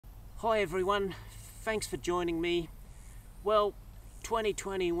Hi everyone, thanks for joining me. Well,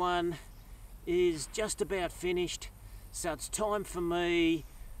 2021 is just about finished, so it's time for me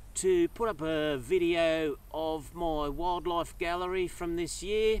to put up a video of my wildlife gallery from this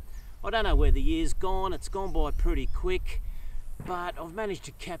year. I don't know where the year's gone, it's gone by pretty quick, but I've managed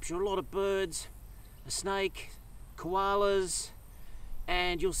to capture a lot of birds, a snake, koalas,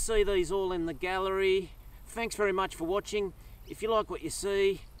 and you'll see these all in the gallery. Thanks very much for watching. If you like what you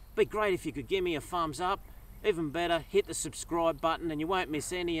see, it'd be great if you could give me a thumbs up. Even better, hit the subscribe button and you won't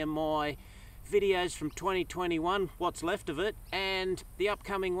miss any of my videos from 2021, what's left of it, and the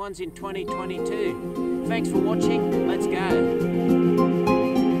upcoming ones in 2022. Thanks for watching, let's go.